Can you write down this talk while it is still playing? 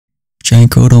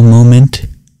GiantGrotle moment.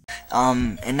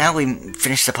 And now we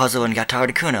finished the puzzle and got to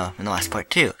Articuno in the last part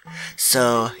too.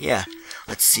 So, yeah.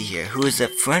 Let's see here. Who is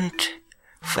up front?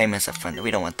 Flame is up front. We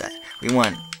don't want that. We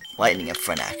want lightning up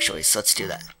front, actually. So let's do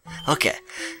that. Okay.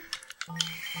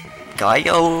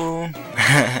 Gaio!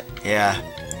 Yeah.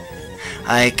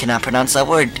 I cannot pronounce that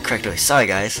word correctly. Sorry,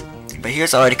 guys. But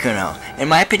here's Articuno. In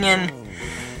my opinion,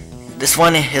 this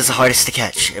one is the hardest to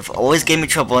catch. It always gave me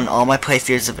trouble in all my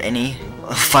playthroughs of any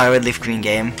Fire Red Leaf Green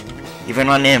game. Even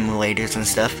on emulators and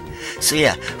stuff. So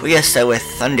yeah, we're gonna start with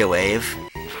Thunder Wave.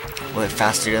 Was it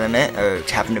faster than it? Or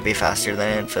happened to be faster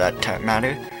than it for that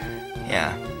matter?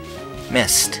 Yeah.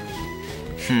 Missed.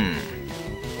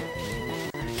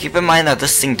 Keep in mind that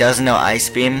this thing does know Ice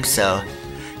Beam, so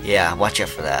yeah, watch out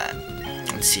for that.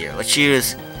 Let's see here. Let's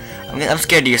use... I'm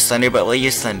scared to use Thunder, but we'll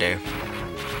use Thunder.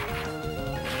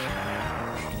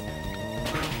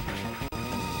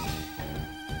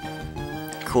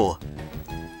 Cool.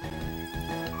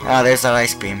 Ah, there's that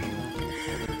Ice Beam.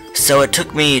 So it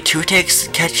took me 2 takes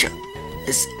to catch...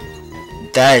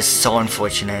 That is so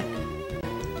unfortunate.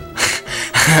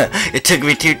 It took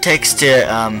me 2 takes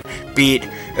to beat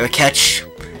or catch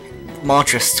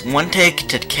Moltres. 1 take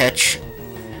to catch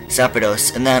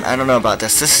Zapdos, and then I don't know about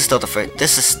this. This is still the first.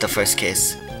 This is the first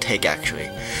case take actually.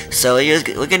 So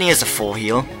we're gonna use a full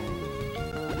heal.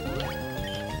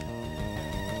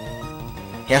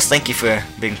 Yes, thank you for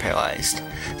being paralyzed.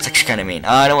 It's actually kind of mean.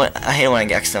 I hate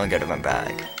when I accidentally go to my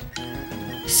bag.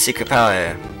 Secret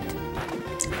power.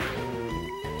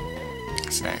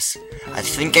 That's nice. I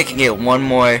think I can get 1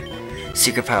 more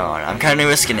secret power on it. I'm kind of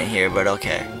risking it here, but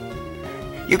okay.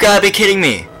 You gotta be kidding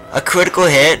me! A critical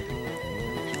hit?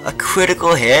 A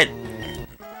critical hit?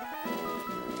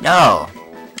 No!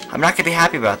 I'm not gonna be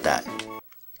happy about that.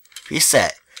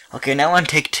 Reset. Okay, now on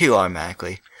take 2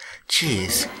 automatically.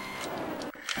 Jeez.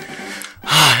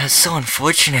 That's so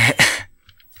unfortunate.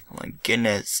 Oh my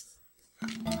goodness.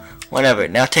 Whatever,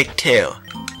 now take 2.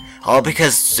 All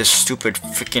because the stupid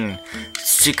freaking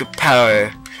secret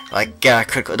power, like,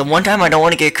 critical. The one time I don't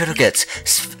want to get critical hits,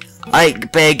 I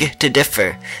beg to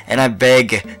differ, and I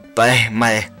beg by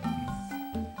my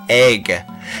egg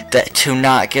that to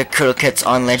not get critical hits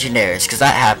on legendaries, because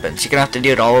that happens. You're gonna have to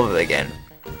do it all over again.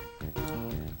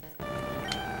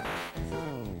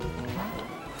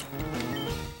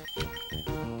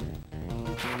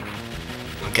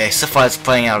 Okay, so far it's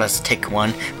playing out as take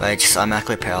 1, but I just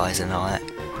automatically paralyzed and all that.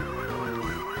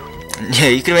 Yeah,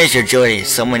 you can raise your agility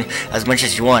as much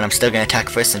as you want. I'm still gonna attack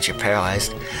first since you're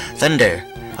paralyzed. Thunder.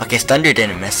 Okay, Thunder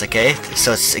didn't miss, okay?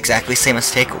 So it's exactly the same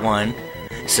as take 1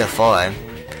 so far.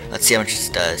 Let's see how much this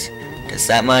does. Does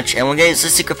that much, and we're gonna use the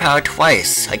secret power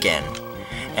twice again.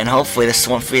 And hopefully this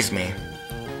won't freeze me.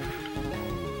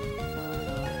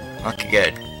 Okay,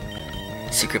 good.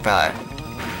 Secret power.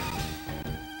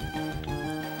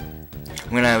 I'm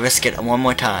gonna risk it 1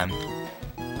 more time.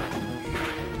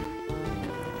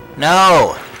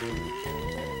 No!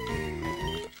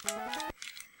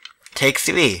 Take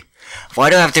 3. Why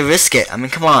do I have to risk it? I mean,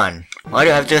 come on. Why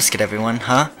do I have to risk it, everyone?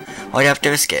 Huh? Why do I have to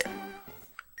risk it?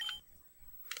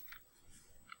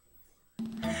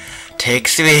 Take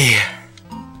 3.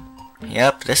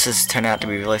 Yep, this has turned out to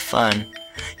be really fun.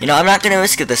 You know, I'm not gonna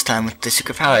risk it this time with the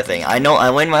secret power thing. I know I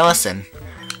learned my lesson.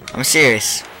 I'm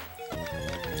serious.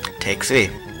 Take 3.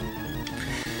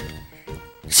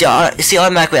 See,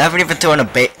 automatically, I haven't even thrown a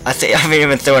I haven't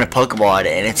even thrown a Pokeball at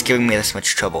it, and it's giving me this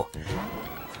much trouble.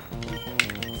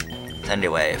 Thunder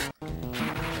Wave.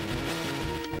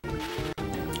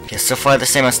 Okay, so far the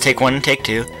same as take 1 and take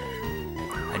 2.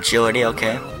 Agility,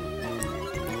 okay.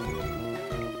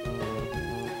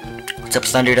 What's up,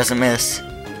 Thunder doesn't miss.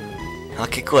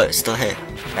 Okay, cool, it still hit.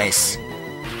 Nice.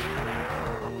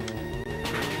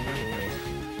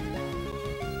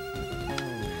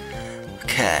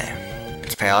 Okay.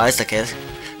 It's paralyzed, okay.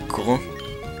 Cool.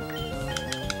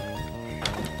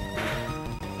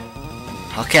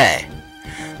 Okay.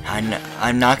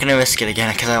 I'm not gonna risk it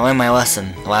again because I learned my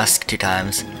lesson the last 2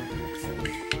 times.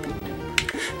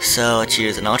 So let's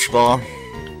use an Ultra Ball.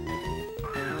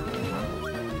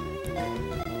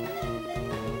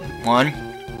 1.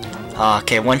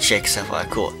 Okay, 1 shake so far.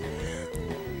 Cool.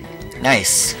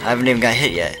 Nice. I haven't even got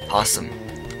hit yet. Awesome.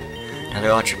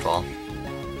 Another Ultra Ball.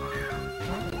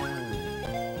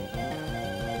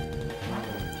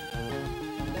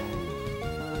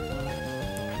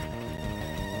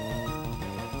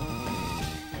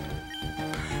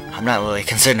 I'm not really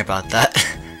concerned about that.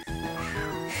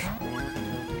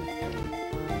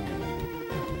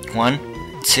 1,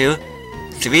 2,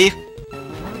 3.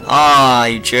 Aw,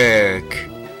 you jerk.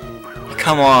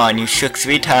 Come on, you shook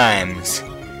 3 times.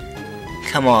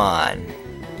 Come on.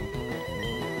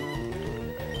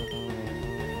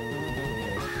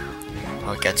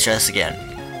 I'll get us again.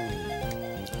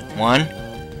 1.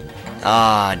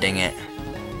 Ah, dang it.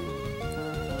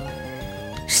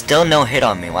 Still no hit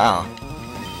on me, wow.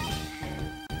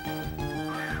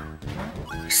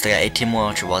 Still got 18 more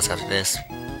Ultra Balls after this.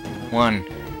 1.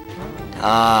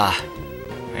 Ah,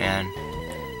 man.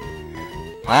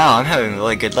 Wow, I'm having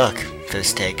really good luck for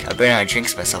this take. I better not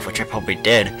jinx myself, which I probably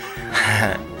did.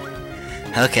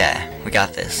 Okay, we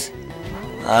got this.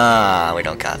 Ah, we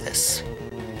don't got this.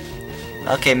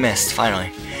 Okay, missed,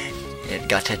 finally. It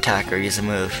got to attack or use a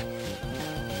move.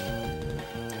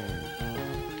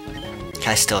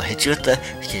 Can I still hit you with the...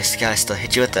 Can I still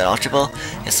hit you with the Ultra Ball?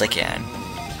 Yes, I can.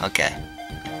 Okay.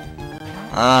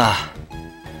 Ah.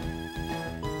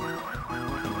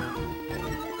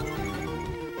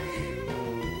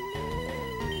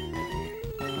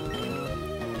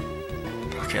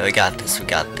 Okay, we got this, we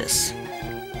got this.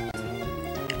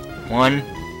 1.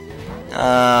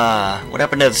 What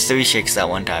happened to the 3 shakes that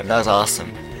one time? That was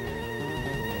awesome.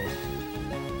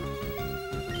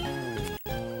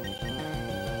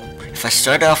 If I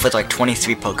started off with like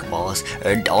 23 Pokeballs,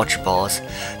 or Ultra Balls,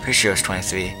 pretty sure it was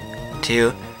 23.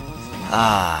 2.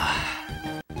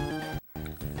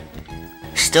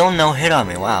 Still no hit on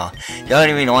me, wow. Y'all don't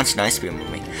even want an Ice Beam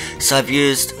with me. So I've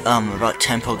used, about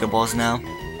 10 Pokeballs now.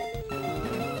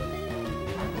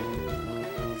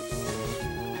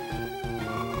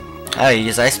 Oh, you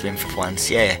use Ice Beam for once,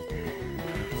 yay.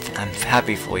 I'm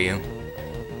happy for you.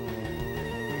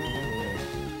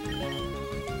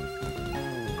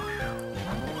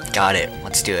 Got it,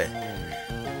 let's do it.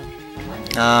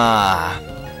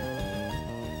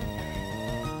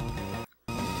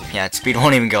 Yeah, its speed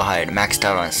won't even go higher, maxed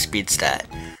out on its speed stat.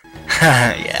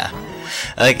 Yeah.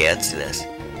 Okay, let's do this.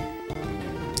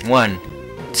 1,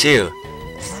 2.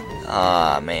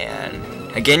 Aw, man.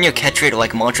 Again, your catch rate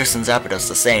like Moltres and Zapdos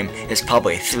the same is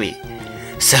probably 3.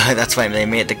 So that's why they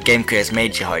made the game creators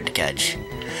made you hard to catch.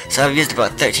 So I've used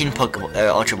about 13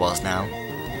 Ultra Balls now.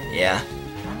 Yeah.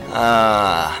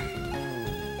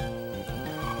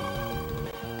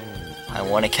 I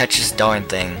want to catch this darn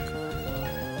thing.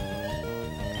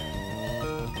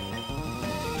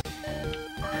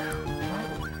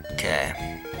 Okay.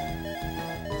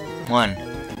 1.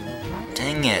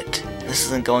 Dang it. This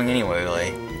isn't going anywhere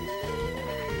really.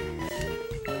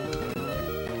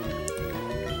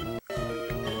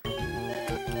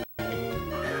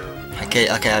 Okay,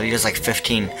 I've used like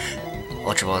 15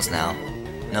 Ultra Balls now.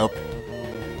 Nope.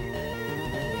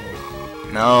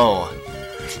 No.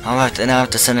 Now I have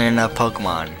to send in a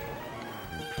Pokemon.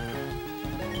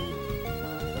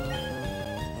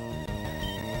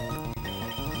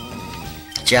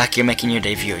 Jack, you're making your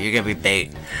debut. You're gonna be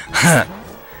bait.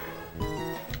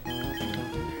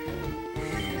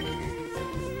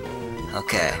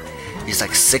 Okay. He's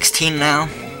like 16 now.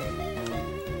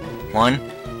 1,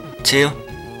 2,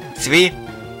 3.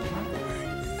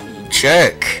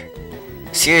 Jerk.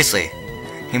 Seriously.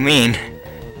 You mean?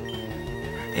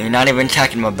 You're not even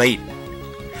attacking my bait.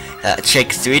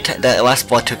 That last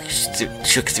ball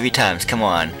shook 3 times. Come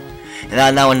on.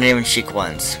 And that one didn't even shake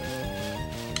once.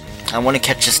 I want to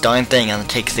catch this darn thing on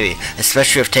take 3,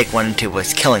 especially if take 1 and 2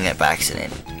 was killing it by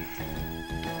accident.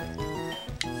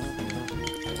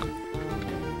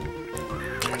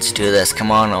 Let's do this.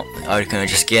 Come on, Articuno,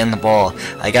 just get in the ball.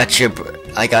 I got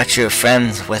your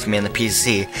friends with me in the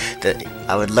PC. That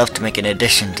I would love to make an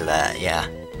addition to that. Yeah.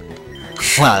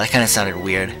 Wow, that kind of sounded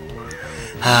weird.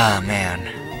 Ah, man.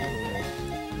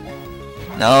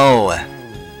 No.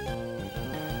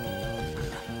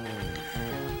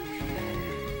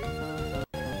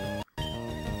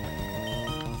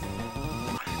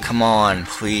 Come on,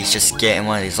 please, just get in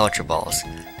one of these Ultra Balls.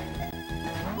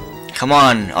 Come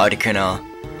on, Articuno.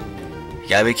 You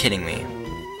gotta be kidding me.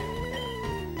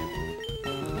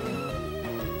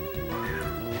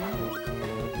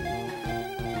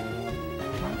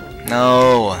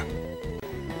 No.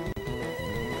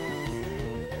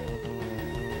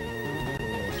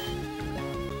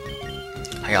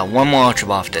 I got one more Ultra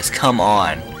Ball after this. Come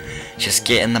on. Just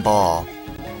get in the ball.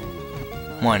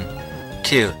 1,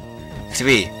 2,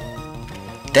 3.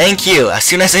 Thank you! As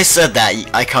soon as I said that,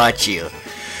 I caught you.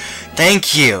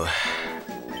 Thank you!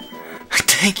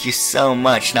 Thank you so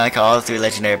much. Now I caught all 3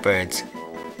 legendary birds.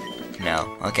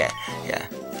 No. Okay. Yeah.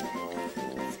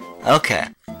 Okay.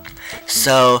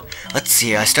 So, let's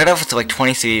see. I started off with like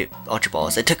 23 Ultra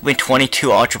Balls. It took me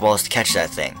 22 Ultra Balls to catch that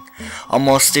thing.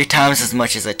 Almost 3 times as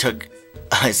much as I took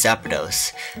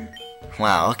Zapdos.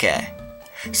 Wow, okay.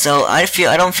 So, I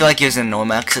don't feel like using a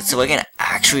normal exit, so we're gonna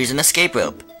actually use an escape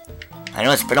rope. I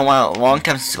know it's been a long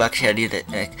time since we actually had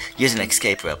to use an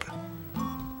escape rope.